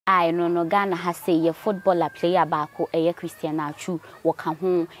I no Ghana has say ye footballer player baako eye Christian Atsu woka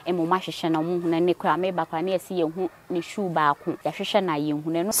ho emoma hwehwe na mo huna ne kra me bakwa na ese ye hu ne shoe baako ya hwehwe na ye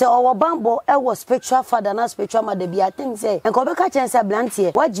hu ne no se owo bambo e was spiritual father na spiritual mother bi I think say enko be ka chense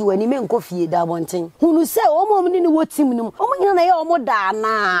blantie waji wani me nko fie da bonten hunu se omo ni wo tim nim omo nyina na ye omo da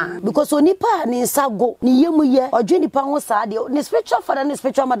na because onipa ni nsago ni yemu ye odwe nipa ho saa de ni spiritual father na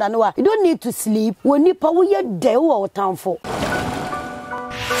spiritual mother no wa you don't need to sleep wonipa wo ye de wo tamfo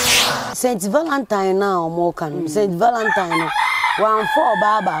Saint Valentine now more can Saint Valentine one for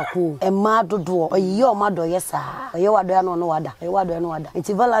baba ku e ma dodo oyi o ma do yesa oyi wado no wada e wado no wada it's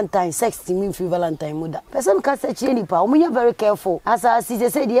Valentine sex mean free Valentine muda person ka say chie nipa omunya very careful as I see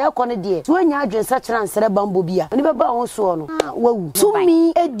say the e kono de so anya adwen sa kira nsere bambo bia oni beba ho so no wawu to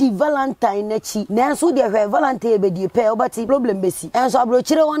me e di Valentine na chi na so de hwe Valentine be di pe obati problem be si enso abro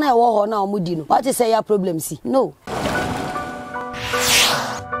chire wona e wo ho na omudi no what say ya problem si no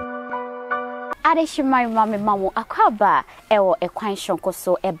Adeshimari mama mamu akwaba ewo ekwan shonko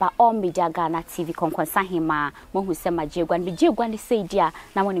so eba all media Ghana TV konkonsa hima mohu se majegwan bijegwan se dia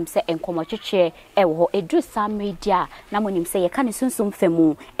na monim se enkomo twetwe ewo ho edu sa media na monim se ye ka ne sunsum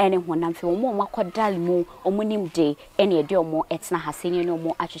femu ene honam fe mo makodal mu omunim de ene ede omo etna haseni ne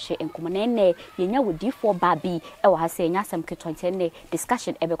omo atwehwe enkomo na ene yenya wodifo babi ewo hase enya sam ketonte ne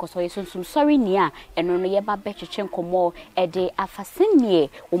discussion ebe ko so ye sunsum sorry nia eno no ye ba betwetwe enkomo ede afasenie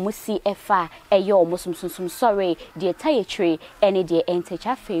omusi efa yo musum sorry the tie tree any the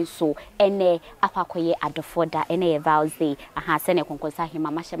enter face so ene akwakoye adofoda ene vows day aha se ne konkonsa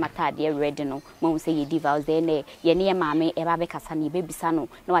hima ma mata de ready no mo say ye vows day ene ye ne maame e ba be kasa ne bebisa no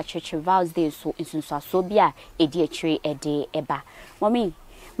na wa church vows day so nsunsu aso bia e die tree e de eba mommy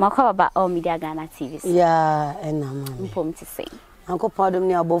makwa baba all media Ghana TV yeah ena mama mpom ti say anko padom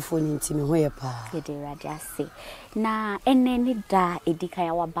ne abofo ni ntimi ho ye pa de radiase na eneni da edika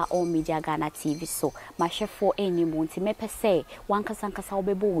ya waba all media Ghana TV so mahwefo enimu nti mepese wankasankasa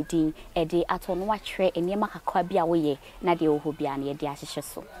obebo wudin ede atono watwe enema kakwa bia woye na de oho bia na ede ahihye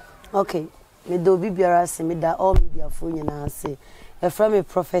so okay me do bibiara se me da all media fo nyina se e from a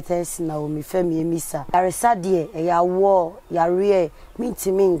prophetess na o me fami emisa aresa de e ya wo yare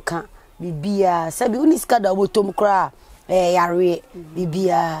mintimi nka bibia sabi uniska da botom kra yare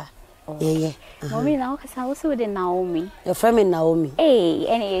bibia Mommy now kasa wo so de Naomi. Your friend Naomi.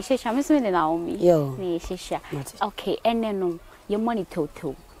 Ene shesha me so de Naomi. Yo. Ne shesha. Okay, ene no ye money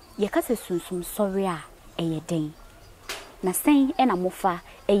toto. Ye kasa sunsum sorry a eye den. Na sen ena mofa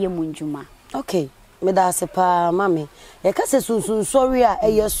eye munjuma. Okay. Me da se pa mami. Ye kasa sunsum sorry a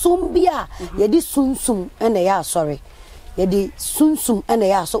eye sumbia. Ye di sunsum ena ya sorry. Ye di sunsum ena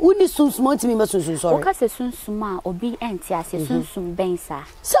ya so uni sunsum ontimi me sunsum sorry. O kasa sunsum a obi enti ase sunsum bensa.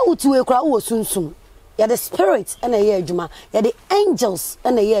 Se utiwe kra wo sunsum. Ye the spirit ena ye adwuma. Ye the angels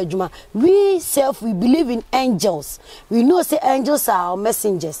ena ye adwuma. We believe in angels. We know say angels are our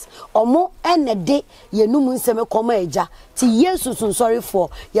messengers. Omo ena de ye numu nseme koma eja. Ti Yesu sun sorry for.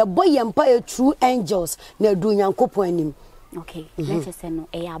 Ye boy ye true angels na du Nyankopon anim. Okay, let's just say no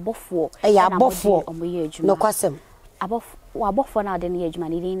e abofo. E abofo. Omo ye adwuma. No kwasem. Abofo na de ne adwuma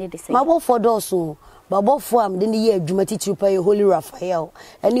ne de say. Mabofo doso. Babofo am de ne ye adwuma titiri pa ye Holy Raphael.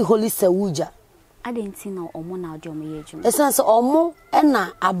 Any Holy Sawuja. Adenti na omo na odi omo ye adwuma. Esanse omo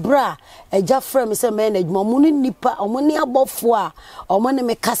ena abra eja frem se me na adwuma omo ni nipa omo ni abofo a omo ne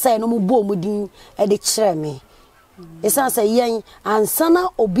me kasa no mo bo omo din e de kire me. Esanse yen ansana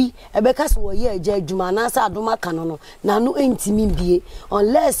obi ebeka se wo ye eja adwuma na sa adoma kano no na no entimi bie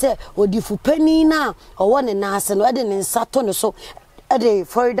unless odifu pani na owo ne na ase no e de ne nsato ne so e de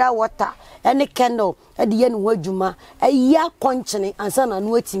Florida water any candle e de ye ne ho adwuma e ya konchene ansana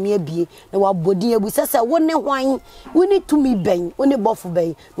no atimi abie na wabodi abu sese wo ne hwan wo ni tumi ben wo ne bofu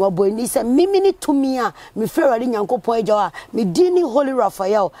ben na wabodi se mimi ni tumi a me frere Nyankopon agya a me dini Holy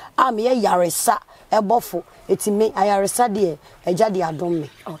Raphael a me ye yaresa ebofo etime ayaresa de agya de adom me.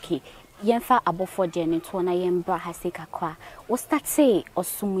 Okay, yemfa abofo de ne to na yembra hase kakwa wo start say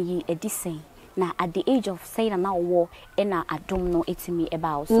osumuyi edisen na at the age of saying na wo na adom no etimi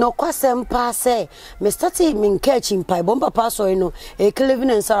eba so no kwasem pa say me started me catch in pai bomba pastor no e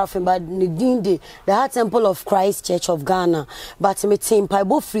Cleveland and Seraphim but ni din the Heart Temple of Christ Church of Ghana but me team pai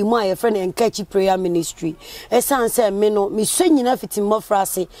bo free mo a friend and catch prayer ministry e san say me no me so nyina fiti mo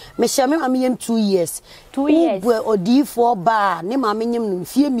frase me hia me am yem 2 years we odifo ba ne ma me nyem no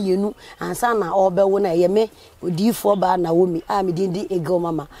fie mienu ansa na obewo na ye me odifo ba na wo mi a me din di ego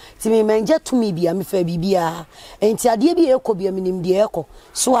mama ti me manje to me bia me fa bibia enti ade bi ekọ bia minim de ekọ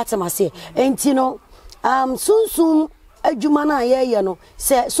so atemase enti no sunsum adwuma na ye no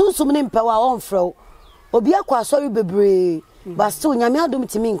se sunsum ne mpewa on frɛ obi akọ asori bebre but still nyame adom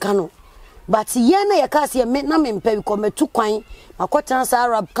timi nka no but ye na ye ka se me na me mpa bi ko metu kwan makota sa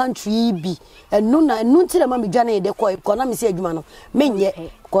Arab country bi enu na enu ntire ma me dwane de ko na me se adwuma no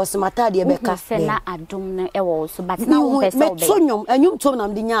menye cause mata de be ka se na adom no ewo so but na wo pese obe meto nyom anyum tom na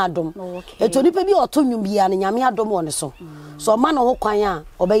me nya adom eto nipa bi oto nyum bia na nyame adom woni so so ma no ho kwan a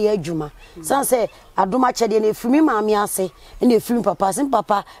obe ye adwuma san se adom a chede na efiri ma me ase na efiri papa sin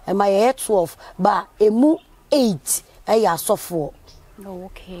papa e ma ye 12 ba emu 8 e ya sofo.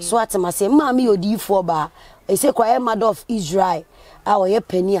 Okay. So at my say, Mammy, you do for ba. I say, Choir Mother of Israel. Our ye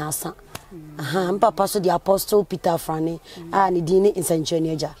penny asa. Papa, so the Apostle Peter Franny, and the in Saint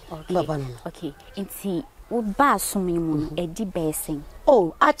Geneja. Okay. And see, what basum a deep basing.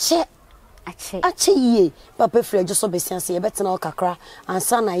 Oh, Ache ye, Papa Fred just so besan say, better now kakra, and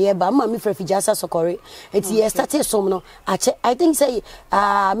son I ye, but mammy for Fijasa Sokori. It's ye started somno. I think say,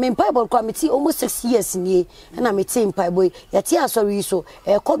 main Bible committee almost 6 years in ye, and I'm a team pie boy, yet here sorry so,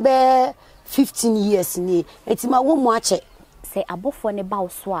 a cobe 15 years in ye, it's my woman watch it. Say, above for ne bow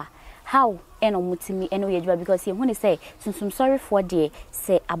how eno mutimi eno yejwa because he when say sunsum sorry for de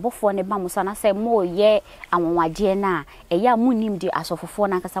say abofo ne bam so na say mo ye anwonwaje na eya munim de asofofo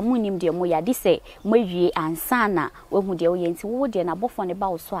na kasa munim de mo ya de say mo wie ansa na wehu de wo ye nti wo de na abofo ne ba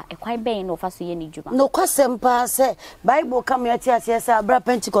so a ekwan ben no fa so ye ni djuma no kwasempa say Bible come ya ti ase say abra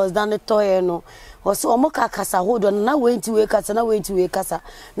Pentecost dan toye no oso omoka kasa hodo na wenti we kasa na wenti we kasa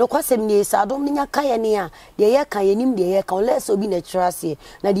no kwasem ni sa adom nya kaye ne a de ye kan yenim de ye kan less obi natural say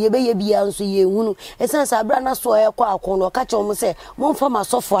na de ye be ye bia nso ye hunu esansa abra na so ye kwa akono ka che omo say momfa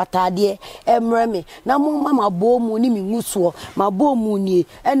masofo atade emre me na momma mabo mu ni mi ngusuo mabo mu ni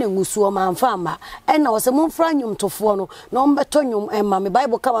ene ngusuo mamfa ma ena wo se momfra nyumtofo no na ombeto nyum emma me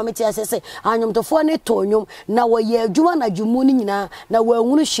Bible kama me ti ase say anyumtofo ne to nyum na wo ye adwuma na dwumu ni nyina na wo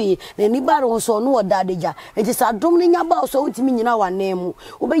ahunu hwe na ni baro so no wadadeja enti sa dom ni nya ba so wutimi nyina wanemu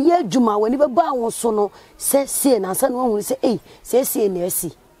wo be ye adwuma wani be ba wo so no se na sa no ahunu say se na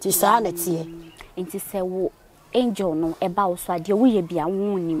asi ti sa na tie enti se wo angel no e ba wo so ade wo ye bia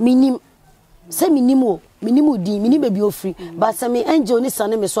wo nim minim se minimu di mini baby ofri but se me angel ni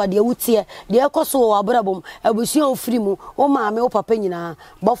sane me so ade wutie de ekoso wo abrabom abusuan ofri mu wo maame wo papa nyina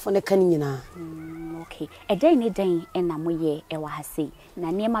bofo ne kan nyina okay e den ne den e na moye e wa hase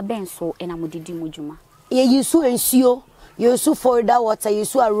na niema ben so e na modidi mujuma ye yisu ensio yesu for that water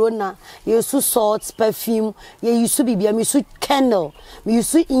yesu arona yesu salt perfume ye yisu bibia me su candle me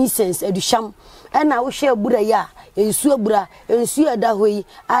yisu incense edusham ena wo hwe abura ya yesu abura ensu eda hoyi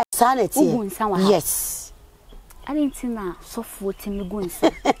a sanity yes alentina sofo timi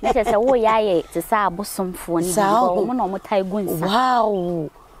gunsa na se wo yaye te sa abosomfo ni bi mo na mo tai gunsa wow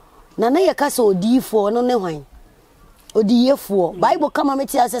na ye kasa odifo no ne hwan odiyefo Bible kama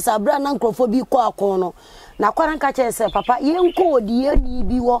meti asesa abra na nkrofo bi kwa akon no na kwara nka che papa ye nko odiye ni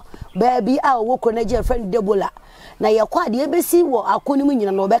bi wo baabi a wo ko na je friend Debola na ye kwa de ebesi wo akoni mu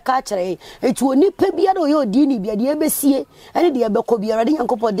nyina no be ka kire etu oni pa bia do ye odi ni bia de ebesie ene de ebekọ bia rade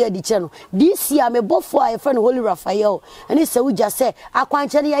nyankopọ de adi kire no this year me bofo a friend Holy Raphael ene se wuja se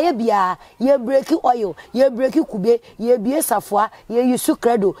akwanche ne ye bia ye break oil ye break kube ye bie safoa ye yusu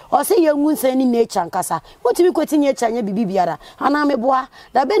credo o se ye ngunsa ni nature nkasa wotimi kweti nature nya bibi biara ana me boa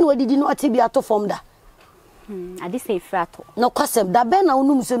da be no odidi no ati bia to form da ade say frato no kwasem da be na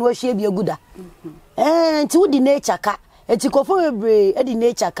onum se no ahie bia guda nti wudi nature ka enti kofo bebre e di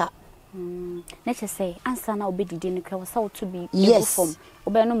nature ka nature say ansa na obedidi no kwa sa to bi form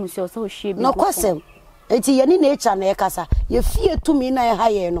obe no muso so hwie bi no kwasem enti ye ni nature na ekasa ye fie tumi na ye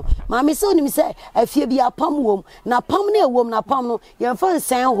haye no ma me se onim se afie bi apam wom na pam na ewom na pam no ye fa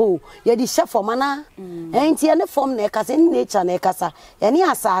nsan ho ye di hye form na enti ye ne form na ekasa ni nature na ekasa ye ni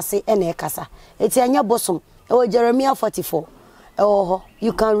asase e na ekasa enti anya bosom e wo Jeremiah 44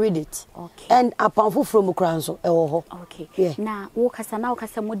 you can read it. Okay. And apamfu from Ukranso. Okay. Yeah. Na wokasa na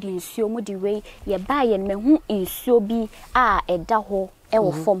wokasa modi nsuo modi we ye ba ye me hu nsuo bi a eda ho e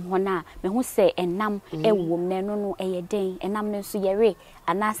wo fom ho na me hu se enam e wo me no e den enam no so ye we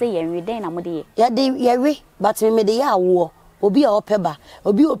ana se ye we den na modi ye. Ya de ye we but me de ya wo. Obi a opeba,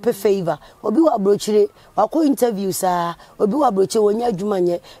 obi ope favor, obi wa brochire, wako interviews obi wa broche wonya adwuma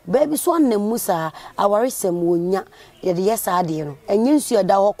nye. Baby so anemu sa awaresem wonya. Ye de yes ade no. Enye nsu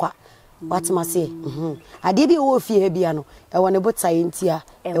eda ho kwa. What ma say? Ade bi wo fie bia no. E wone botaye ntia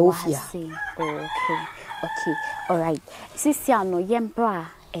e wo fia. Okay. All right. Sisi ano yembra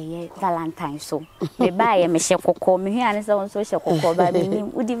eye Valentine so. Me ba ye me hye kokko, me hia ne se won so hye kokko ba me nim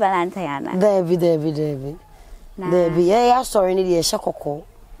udi Valentine ana. David. Baby, yeah, sorry, need a shakoko.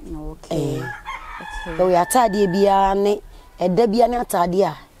 Okay. So we are tidy, be a ne, a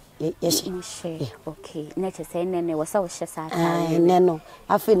debia, yes okay nature say nene wo sa wo hye sa atade neno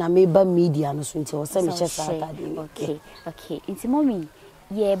afi na me ba media no so nti wo sa me hye sa atade okay nti mommy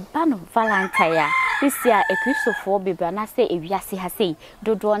ye ba no valentine a isia ekristofo bebra na say ewiase ha say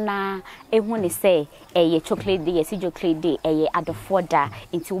dodo na ehu ne say eye chocolate day si chocolate day eye adofo da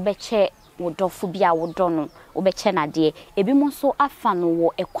nti wo be che wodofo bia wodono obeche na de ebi mo so afa no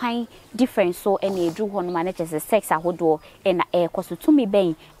wo ekwan different so ene edu ho no manage sex ahodo ena ekoso tumi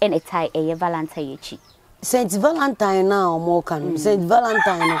ben ene tai eye valentine echi Saint Valentine na omo kan Saint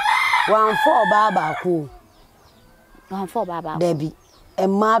Valentine no wan for baba ko debi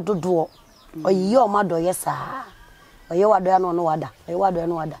emma dodo oyiye o mado yesa oye wado ya no wada oye wado ya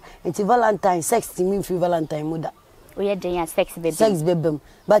no wada enti Valentine sex ti mean free Valentine muda oye den ya sex baby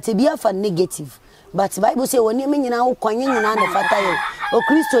but e be afa negative but Bible say woni me nyina wo kwanye nyina na fata ye o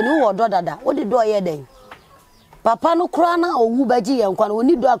Kristo ni wo do dada wo de do ye den papa no kura na owu baji ye nkwa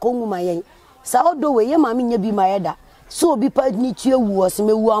oni do akongu ma ye sa odo we ye ma me nya bi ma ye da so obi pa ni tue wu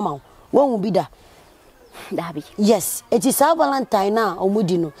osemewu ama wo hu bi da dabi yes it is Valentine na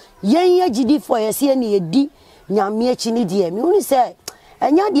omudi no yen ye gidi for ye se ne yedi nyame achi ni de me hu se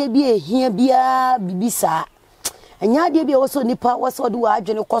enya de bi ehia bia bibisa enya de bi woso nipa woso de wa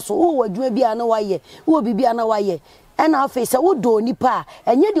adwene koso wo wadwuma bia na waye wo bibia na waye ena afi se wo do nipa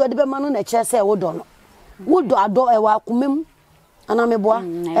enya de ode be ma no na kire se wo do no wo do ado e wa kumem ana meboa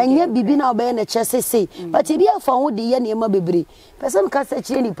enya bibi na obe na kire se but e bia fa ho de ye na ma bebre person ka se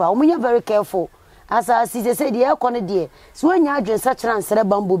kire nipa o munya very careful asa si se de e kono de so anya adwen sa kire ansere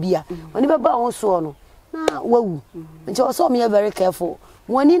bambo bia oni be ba ho so no na wawu nti o so me very careful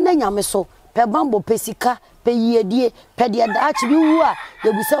woni na nyame so pe bambo pesika pe yiedie pe de daachi bi wu a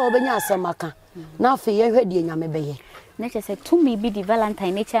yebusa obenya asemaka na afi ye hwede nyame beye nature say to me be the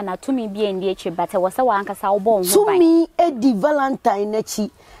Valentine nature na to me be en die chi but was wa ankasa wo bon to me e di Valentine na chi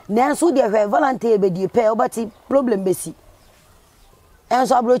na so de hwe Valentine be di pe obati problem be si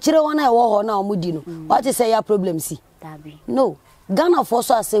enso abrochire wona e wo ho na omudi no what say ya problem si dabi no Ghana for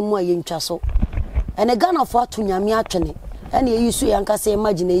so asemu a ye ntwa so ene Ghana for to nyame atwene and you use your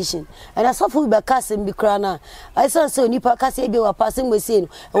imagination. And I saw for be casting be crana. I saw so nipa case be were passing with saying,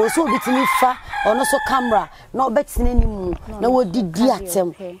 I was so between far or no so camera, no betting anymore. No, what did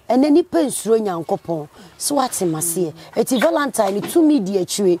them? And then he pens run young coupon. So what's in my see? It's Valentine, 2 media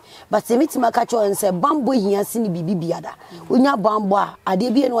tree, but the meeting my catcher and say, Bambo here, seen bibiada. When your bambo, I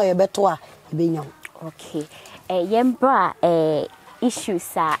did be anywhere better. Okay, yembra,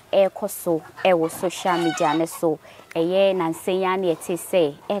 issues are so, was social media, and so. Eye nansenya na ete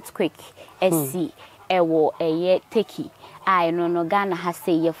say earthquake esi ewo eye teki I no Ghana ha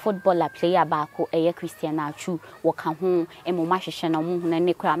say ye footballer player baako eye Atsu wo ka ho emoma hwehwe na mo hu na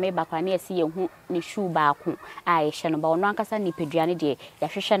ne kra me bakwa na esi ye hu ne shoe baako a ye hye no ba ono ankasa ni peduane de ya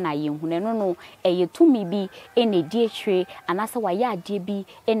hwehwe na ye hu no eye tumi bi ene die hwe anase wa ya ade bi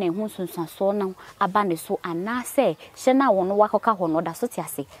ene hu sunsanso na aba ne so anase hye na wo no wakoka ho no da so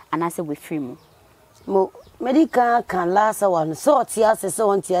tiase anase we free mu mo medical can last one so tiase so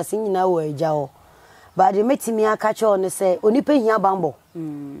on tiase nyina wo agya ho but the metimi aka che on say onipa hia bambo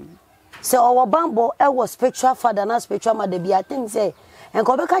say owo bambo e was spiritual father na spiritual mother bi I think say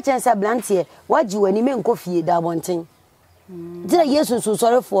enko be ka chen say blantie waji wani me nko fie da bonten dira yesu so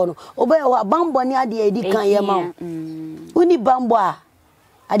sore fo no obe wa bambo ni ade edi kan ye ma uni bambo a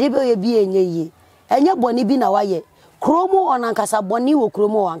ade be ye bi enye yi enye boni bi na waye kromo onankasa boni wo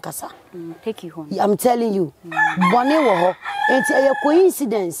kromo wankasa take you home I'm telling you boni wo ho enti e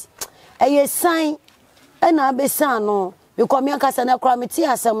coincidence e sign ena be san no because me ankasa na kra me ti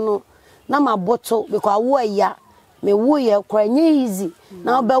asem no na maboto because wo ya me wo ye kra nye easy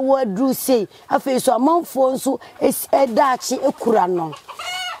na obe wo adru sei afi so amanfo nso edaachi ekura no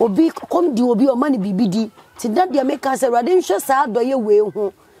obi kom di obi o mani bibidi ti da dia me kan say rade nhwe sa adoye we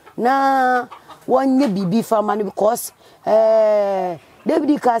hu na wonye bibi fama no because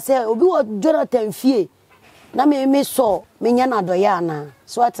David ka say obi wo Jonathan fie na me so me nya na doye ana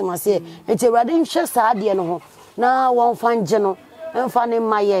so atima say enti rade nhwe sa ade no ho na won fanje no emfa ne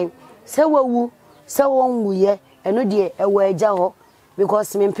mayen se wawu se won wuye eno de ewa agya ho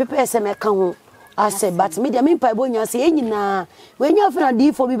because me prepare se me ka ho ase but me de me pa bonya se enyina we nya fina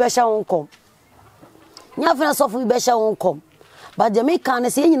di fo bi be hya won kom nya fina so fo bi be hya won kom but de me kan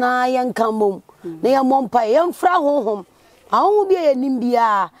se enyina yen kan mom na ye mom pa yen fra honhom ahun bi ye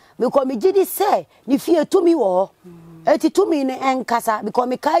nimbia because me gidi se ni fie tumi wo eti tumi ne enkasa because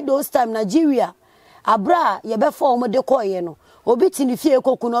me kai those time Nigeria abra ye be for mo de koye no obi ti ni fie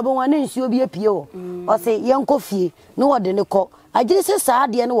koku no obi wane nsuo bi apie o o se yenko fie no wode ne ko agire se saa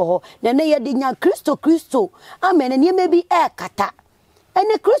de ne wo ho na ne ye de nya Kristo amen ne me bi e kata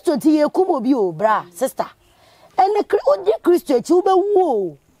ene Kristo ti ye kum obi o bra sister ene odi Kristo ti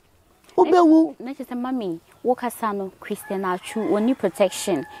ubewu ubewu na che se mami wo kasa no Christian Atsu oni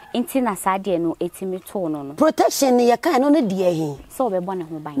protection inti na sade no etimi to no protection ye kan no ne de he so be bo ne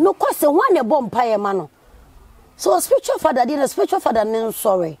ho ban no kwase ho ne bo mpaye ma no so spiritual father dey spiritual father ne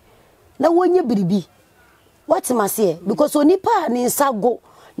sorry na wonye biribi what must say because onipa ni nsago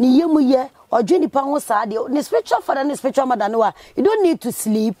ni yemu ye odwe nipa ho saa de ni spiritual father ni spiritual mother no wa you don't need to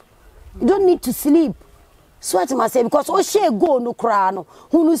sleep so what must say because o share go no kra no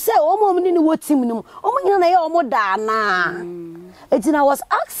hunu say o mo ni wotim no o mo nyina na ye o mo da na etina was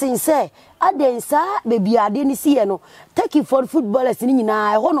asking say adensa baby ade ni see no take it for footballers ni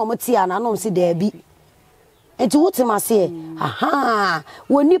nyina ho no mo tie ana no si da bi enti what must say aha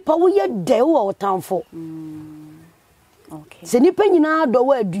woni pa wo ye de wo tamfo okay se nipa nyina do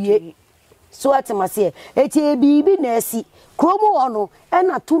wa adue so what must say eti bibi na asi kromo ono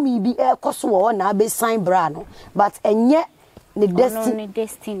ena tumi bi ekoso wo na be sign bra no but enye ne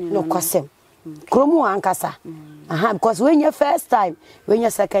destiny no kwasem kromo ankasa aha because when your first time when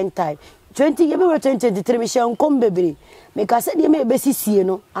your second time 2023 me shan kom bebre me ka se de me be sisie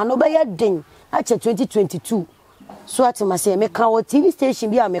no ano be ye den ache 2022 so what must say me ka wo TV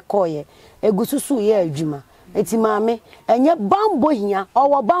station bi a me koye egususu ye adwuma eti maame enye bambo hia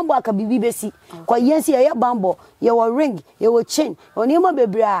owo bambo aka bibi besi kwa yensi ye bambo ye wo ring ye wo chain oni ma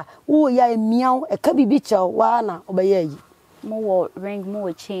bebre a wo ya emiaw e ka bibi chew wa na obaye yi mo wo ring mo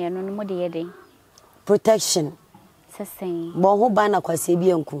wo chain no mo de ye den protection sesen bo ho ban na kwase bi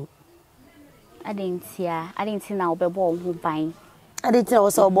enku adentia na obebo ho ban adentia wo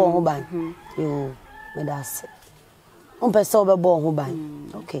so bo ho ban yo me da se on pe so obebo ho ban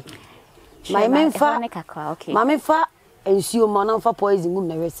okay my men fa okay mama fa ensio ma na fa poison gum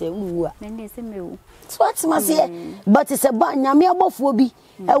na wese wu a nne se mewu so what must say but it's a ba nyame abofo bi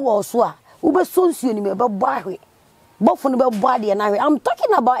e wo so a wo be so nsuo ni me be bo ahwe bofo no be bo ade na ahwe I'm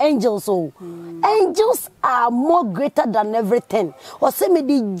talking about angels so angels are more greater than everything o se me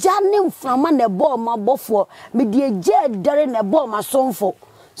di jane mframa na bo ma bofo me di eje dare na bo ma sonfo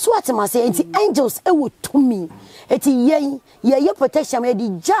so what must say angels e wo to me eti ye protection me di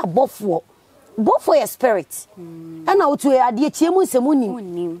ja bofo for your spirit and out to ade chiemu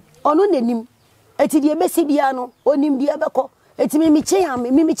nsemu ono nanim eti de besi bia no onim de ebeko eti mi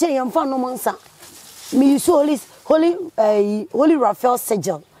chen yam fa no monsa mi so holy Raphael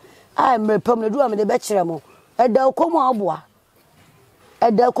sigil I am repom na do am de be kire mo eda komo aboa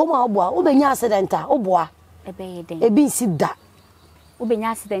wo benya accident a oboa ebe yeden ebi nsi da wo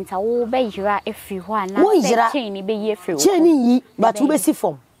benya accident a wo be yira efi ho ana chain ni be yi efi ho chain yi but wo be si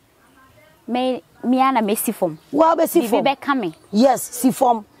form me ana me si form wa be si form be coming yes si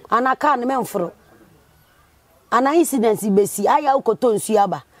form anaka ne memfro ana incident be si aya ukoto nsu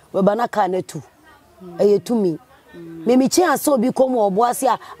aba we ba na ka na tu eyetumi me chi anso bi komo oboase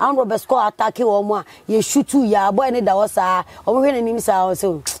a an Robert score attack wo mo a ye shootu ya boy ne da wo sa o mo hwe na nim sa o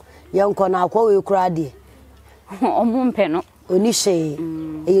so ye nko na akwa we kura de o mo mpe no oni she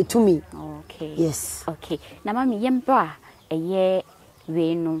eyetumi okay yes okay na mami yembra eye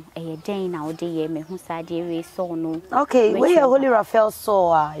we no den na ode ye me hu sade we so no okay we holy Raphael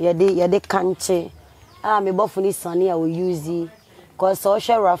so ye de kanche me bofu ni sane a we use cause so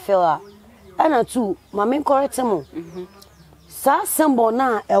share Raphael ana tu mama correct mo sa symbol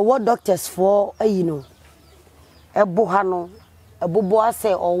na ewo doctors for no ebo ha no ebobo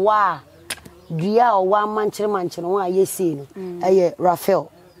ase owa dua owa manchire no a yesi no eye Raphael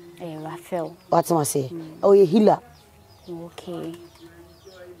what am I say oh ye healer okay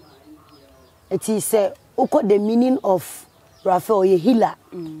it is the meaning of Raphael ye healer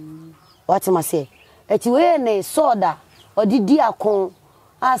what am I say it we na soda odidi akon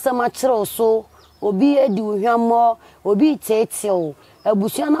asama kire so obi edi ohwammo obi tetew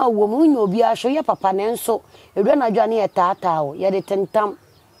abusua na wo mu nya obi ahwo ye papa ne nso edwa na dwane ye taataa o ye de tentam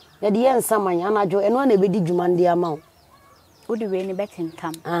ye de ye nsaman anajo eno na ebedi dwumande ama o de we ni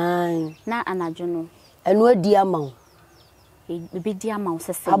betentam na anajo no eno adi ama ebedi ama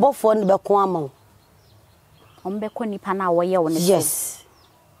sese abofo ne beko ama ombeko nipa na wo ye wo ne yes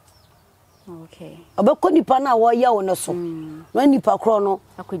okay obeko nipa na wo ye wo ne so na nipa kro no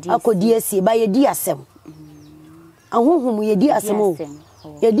akodi asie ba ye di asem ahohum ye di asem o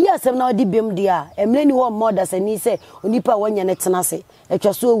ye di asem na odi bem dia emle ni wo mothers ani se onipa wonya ne tenase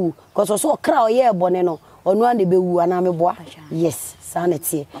etwa so owu cause so kra o ye ebone no onu an be wu ana meboa yes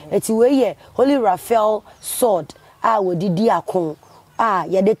sanity eti we ye holy Raphael sword wo didi akon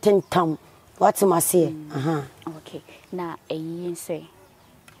ye de tentam what am I say okay na eyi nse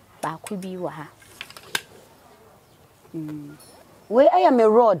ba ku bi wa ha we I am a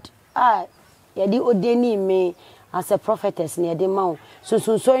rod yedi odeni me as a prophetess near the mount so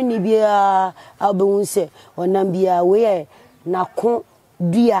ni bia abun se onam bia we na ko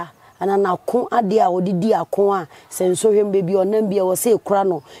dua ana na ko ade a odidi akon a senso hwem bebi onam bia wo se kura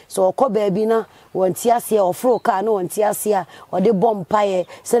no so okoba bi na wonti ase ofro ka na wonti ase a ode bompaye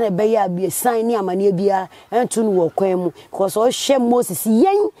se na be ya bia san ni amane bia entu no wo kwan mu because o hye Moses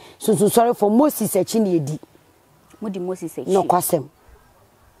yen so for Moses achi na edi mudi Moses achi no kwasem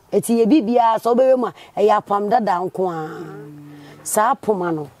eti ye bibia so bewe ma ya pam dada nko a sa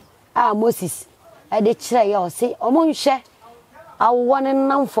poma no Moses e de kire ya o se omo nhwe awone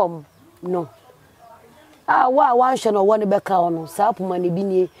nam fom no wa nhwe no wone beka ono sa poma ne bi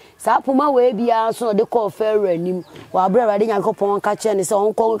nie sa poma we bia so de call Pharaoh anim wa brada de Yakopon ka kire ne se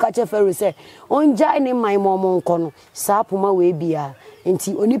onko ka kire Pharaoh se onjai ne man mo nko no sa poma we bia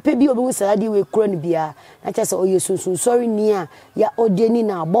enti onipa bi obi saladi we kura ne bia na cha se oyesunsun sorry ni a ya odeni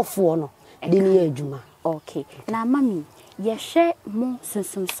na abofo no de ni adwuma. Okay na mami ye hwe mo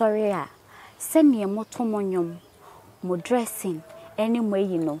sunsun sorry a se ne mo to mo nyom mo dressing eni mo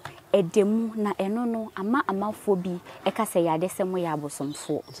yi no edemu na eno no amafo bi e ka se yade se mo ya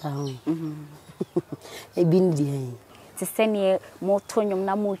abosomfo ebi ndi te se ne mo to nyom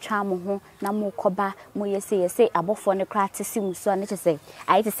na mo twa mo ho na mo koba mo yese abofo ne kra te si muso ne se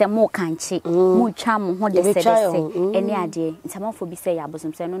ayi te se mo kanche mo twa mo ho de se eni ade ntamafo bi se ya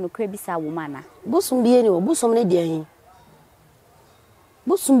abosomfo no kra bi sa wo mana bosom bi eni wo bosom ne de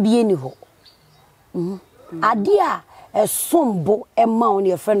bosom bi eni ho ade a esombo ema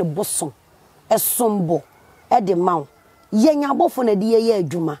ne friend bosom esombo e de mawo yenya abofo na de ye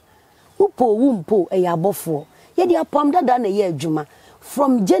adwuma upo wumpo e ya abofo ye de apam dada na ye adwuma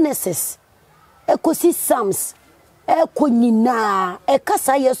from Genesis ekosi Psalms ekonyina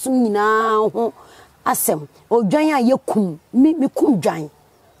ekasa yesum nyina ho asem odwan a yekum me kum dwan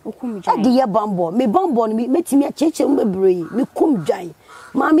de ye bambo me bambo no metimi acheche mbebrei me kum dwan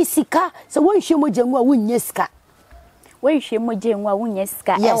ma me sika se wonhwe mojangu a wonnya sika wonhwe mojangu a wonnya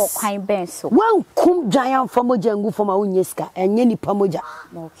sika e wo kwan ben so won kum dwan amfa mojangu fo ma wonnya sika enye nipa moja.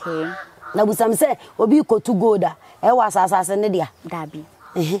 Okay na busam se obi kotu goda e wa asase ne dia dabi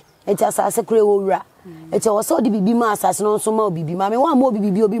eti asase kure wo wura eti wo so di bibi ma asase no so ma bibi ma me wa ma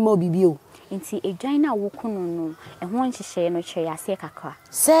bibi obi ma bibi o nti edwan na wo kunu no e ho nhyehyɛ no hwɛ ase kakra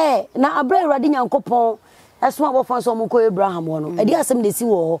se na abra Awurade Nyankopɔn esoma abofo so mo ko Abraham wono edi asem de si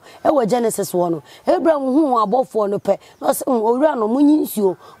wo e wo Genesis wono Abraham hu abofo no pe no se owura no munyi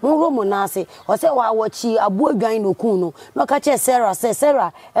nsuo mo ro mo na ase o se wa wochi abo adwan no kun no no ka che Sarah se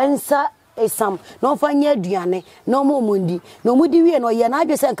Sarah ensa esam no fanya aduane no mo mundi no mudi wie no ye na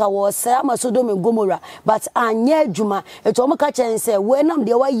adwe se nka wo sra ma Sodom and Gomorrah but anya adwuma eto mo ka chen se we nam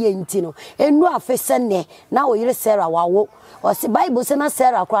de wa ye nti no enu afese ne na wo yire Sarah wawo o se Bible se na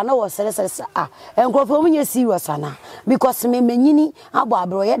Sarah kra na wo sere enkrofo munye serious ana because me menyini abo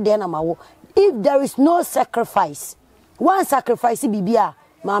abro ye de na mawo if there is no sacrifice one sacrifice bibia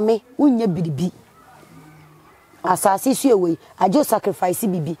mame unye bidibi asasi suewe ajo sacrifice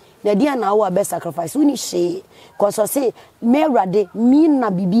bibi na dia na wo be sacrifice uni she cause say me Awurade mi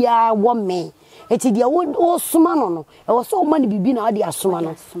na bibia wo me eti dia wo suma no e wo so mani bibi na ade asoma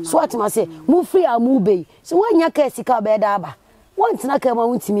no so atima say mu free amu be so wanya ka sika be da aba want na ka ma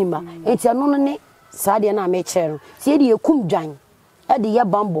wuntimi ma enti ano no ne sa de na me kire no sie de ekum dwan e de ye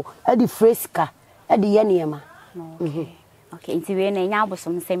bambo e de freska e de ye niema okay nti we na nya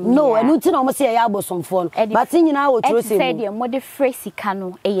abosom nsem no enu ti na o mo se ya abosomfo no but nyina wo tro se said ye mo de fresika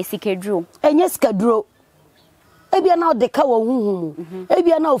no eye sikaduro enye sikaduro ebia na o de ka wo huhum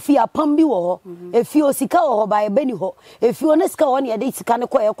ebia na ofi apam bi wo ho efi osika wo ho ba ebe ni ho efi onesika wo na ye de sika ne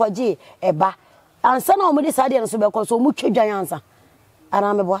ko ye kwaje eba ansa na o mo de sa de no so be ko so mu twedwan ansa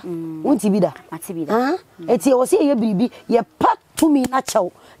ana mebo wonti bi da eti wo se ye biribi ye pa tumi na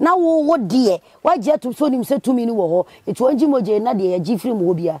chew na wo de wa je to so nim se tumi ni wo ho eti wanji moje na de ye gifiri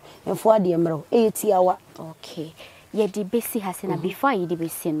mo bia enfo ade emro eti awa okay ye di besi hase na before ye di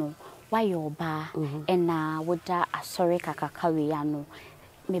besi no why oba ena woda asori kakakawe ya no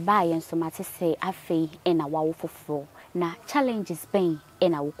me ba ye nso mate se afei ena wawo foforo na challenges ben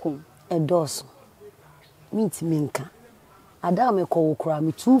ena wokum edos minti minka ada me ko wokura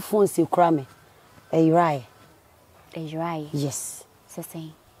me two phones e kura me eyirai yes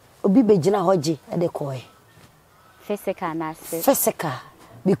sesen obi begina hoje e de ko e physical na physical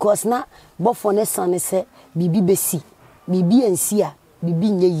because na bofo ne san se bibi besi bibi ansi a bibi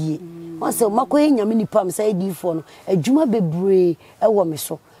nya yie won se makoye nyame nipa me say di fo no adwuma bebre e wo me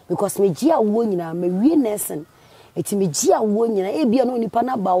so because me gia wo nyina me wie nesen etimi gi awo nyina ebia no nipa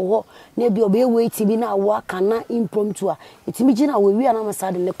na ba wo na ebia obe wait bi na awo aka na impromptu a etimi gi na wo wi na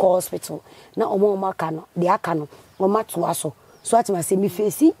masade ne call hospital na omo aka no de aka no omo to aso so ati ma say me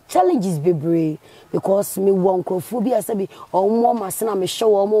face challenges bebre because me won krofo bi asabi omo masena me hwe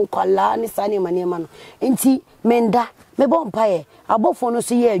omo kwala ne sa ne manema no enti menda me bon pae abofo no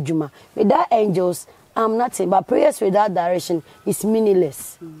so ye adwuma me da angels I'm nothing, but prayers without direction is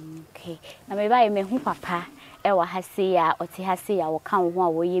meaningless. Okay. Na me ba me hu papa e wa hase ya oti hase ya wo kan ho a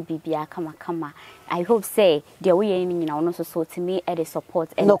wo ye bibia kama. I hope say the we ye ni nyina ono so to me e the support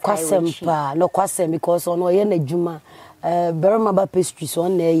and no kwasem because ono ye na adwuma berma ba pastry so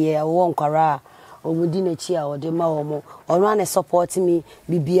na ye wo nkwara omudi na chi a ode ma wo ono na support me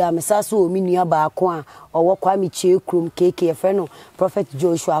bibia me saso o mi nua ba ako a owo kwa mi chie krum keke ye frɛ no prophet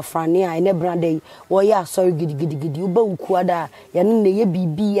Joshua Frane a ene brande wo ya sorry gidi wo ba wuku ada ye no na ye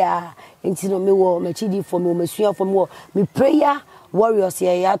bibia enti no me wo ma chi di for me masua for me me prayer warriors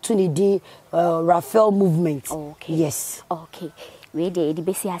ye ya to ni di Raphael movement. Okay. Yes. Okay. We dey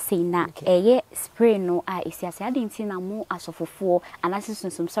besi ase na eye spray no a esi ase adenti na mo asofofo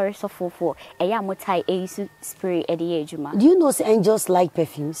anasisum sorry sofofo eye amotai eyisu spray e dey adwuma. Do you know angels like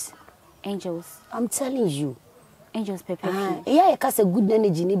perfumes? Angels, I'm telling you. Angels perfume. Yeah, it has a good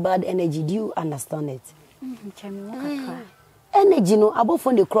energy ni bad energy. Do you understand it? Energy no above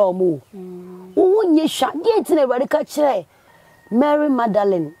from the crow mo. Wo nye sha dey tin e radical kire Mary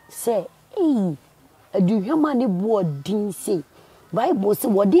Magdalene say aduhwama ne bo odin say Bible say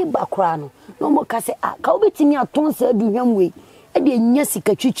wodi bakra no no mo ka say ka obetimi aton say aduhwam we e de nya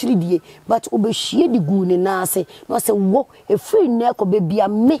sika twitwiri die but obehie di gu ne na say no say wo e free na ko be bia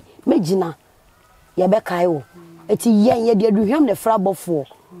megina ye be kai wo eti ye de aduhwam ne fra bofo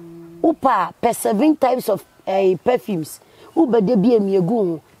upa per 7 types of perfumes ubede bia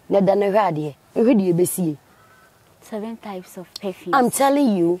miegu na da na hwade e besie 7 types of perfume. I'm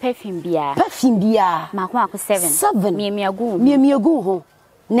telling you. Perfume bia. Perfume bia. Makwa 7. 7. Miemiagu ho.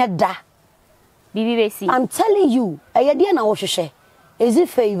 Neda. Bibi besi. I'm telling you. Ayede na wo hwehwe. Is it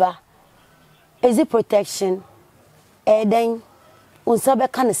favor? Is it protection? Then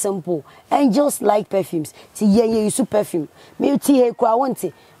unsabe kind of simple. Angels like perfumes. Ti ye use perfume. Me ti he kwa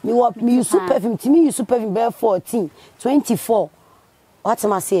wonte. Me use perfume. Ti me use perfume be 14, 24. What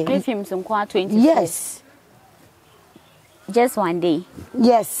am I saying? Perfumes nkwa 24. Yes. Just one day.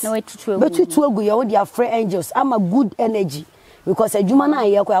 Yes. No, it's true. But you go your their free angels. I'm a good energy because a juma na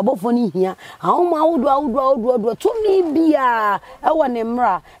here ko abofo ni hia. How ma wodo to me bia e wona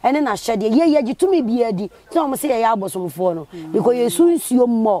mra ene na hyede ye gi to me bia di. So mo say ye abosomfo no because ye sunsuo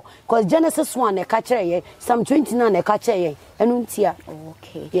mo because Genesis 1 e ka kire ye Psalm 29 e ka kire ye enu ntia.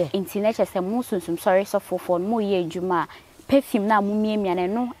 Okay. Yeah. Internet say mo sunsum sorry so for mo ye adwuma perfume na mumiemia ne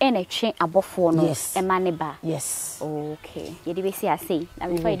no e na twe abofo no e ma ne ba. Yes. Okay. Ye de besi ase na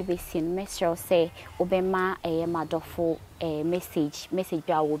before ye de besi no mesro say obema madofo message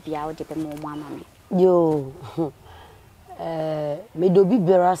bia wo bia wo de be mo ama me. Yo. Me do bi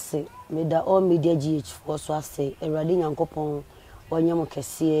berase me da all media GH for so ase Erade Nyankopon onye mo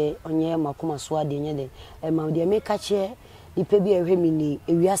kese onye makoma so ade nye de e ma de me ka che nipa bi ehwe mi ni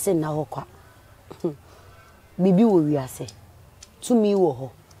ewiase na hokwa. Bibi wo wiase tumi wo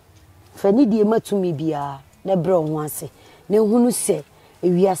ho fani die matumi bia na bre ho ase na hunu se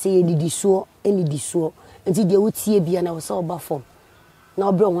ewiase ye didisuo enidisuo enti de wotie bia na wo se oba fom na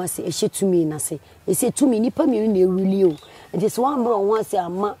obre ho ase ehye tumi na se ese tumi nipa mi na ewili o enti so wan bre ho ase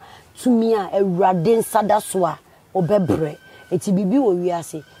ama tumi a Awurade nsada so a obebre enti bibi wo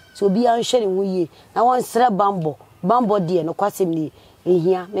wiase so obi an hwere ho yie na won sre bambo de no kwasem ni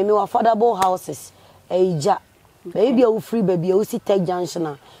ehia me affordable houses eja baby o free baby o si tech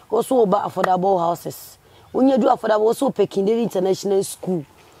junction also oba affordable houses unya do affordable also Pekinderi International School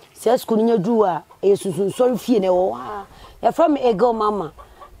say school nya do a esusun sorry fie na wo ha ya from ego mama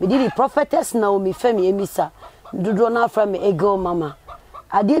me di prophetess na o mi fami emisa dodo na from ego mama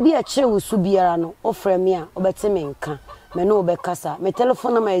ade bi a kire wo su biara no o frame a obete me nka me no obekasa me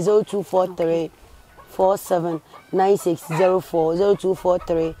telephone number is 0243 479604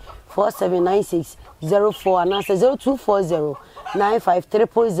 0243 479604 and answer 0240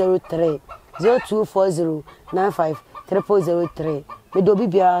 953003 0240 me do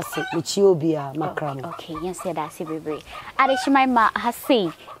bibia se me chi obia makram. Okay, yes said that se bebre adehimai ma ha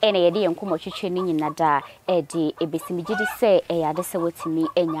sei ene ye de enkomo twetwe ni nyina da e de ebesimigidi se e ade se wotimi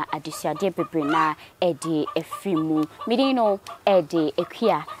enya adesuade bebre na e de efrimu midino e de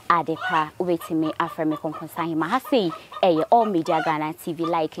ekwia adepa obetimi aframe konkonsan ma ha sei e ye all media Ghana TV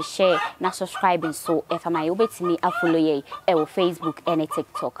like share na subscribe so if am I obetimi afollow ye e wo Facebook and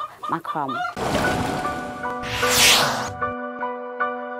TikTok makram.